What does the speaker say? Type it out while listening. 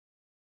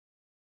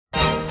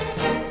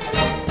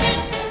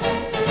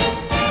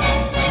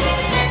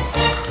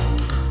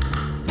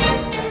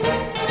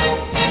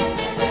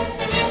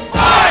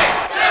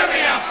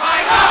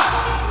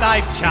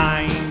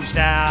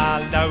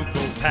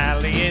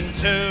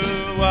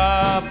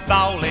a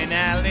bowling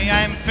alley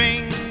and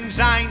things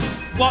ain't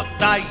what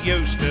they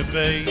used to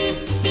be.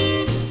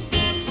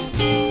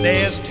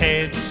 There's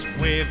Teds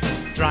with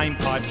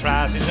drainpipe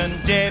trousers and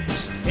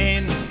Debs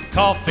in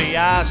coffee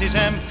houses,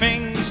 and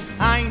things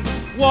ain't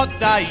what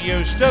they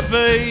used to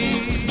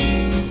be.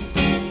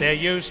 There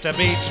used to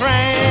be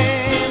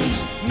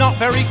trams, not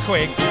very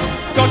quick,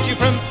 got you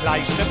from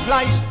place to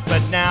place,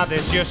 but now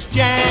there's just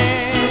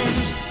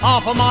jams,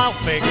 half a mile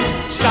thick,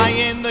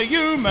 stay in the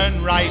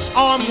human race.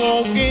 I'm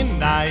walking,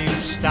 they've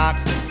stuck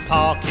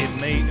parking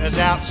meters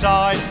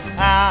outside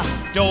our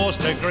doors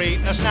to greet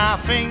us. Now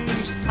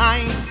things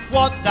ain't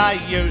what they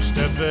used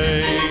to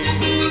be.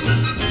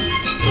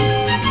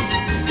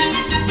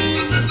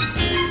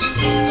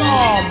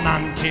 Oh,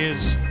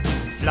 monkeys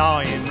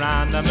flying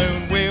round the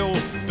moon, we'll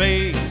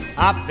be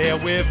up there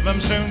with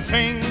them soon.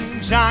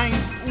 Things ain't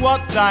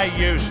what they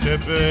used to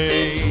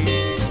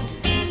be.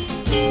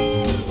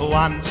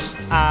 Once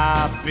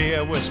our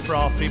beer was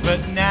frothy, but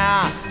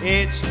now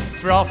it's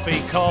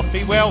frothy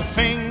coffee. Well,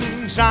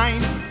 things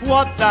ain't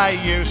what they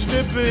used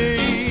to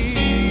be.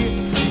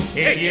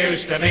 It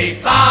used to be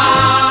fun,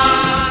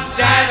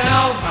 Dad and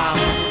old Mum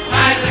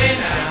paddling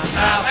down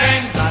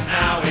Southend, but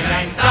now it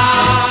ain't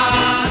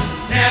done.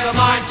 Never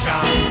mind,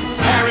 chum,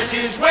 Paris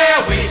is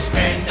where we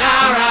spend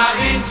our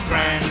outings.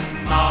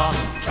 Grandma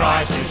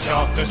tries to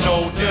shock us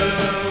all,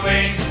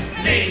 doing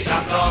knees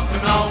up rock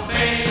and roll.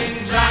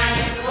 Things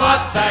ain't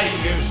what they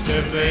used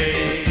to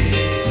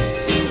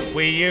be.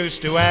 We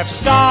used to have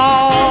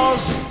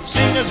stars,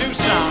 singers who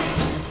sung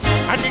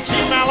a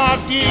Dixie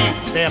melody.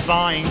 They're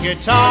buying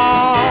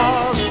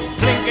guitars,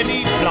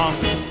 plinkety-plonk,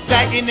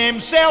 backing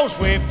themselves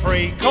with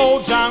 3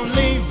 chords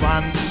only.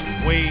 Once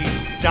we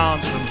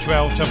danced from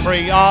 12 to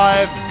 3.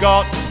 I've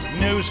got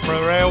news for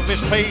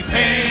Elvis P.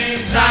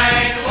 Things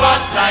ain't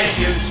what they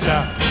used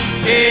to.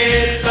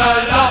 Hit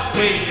the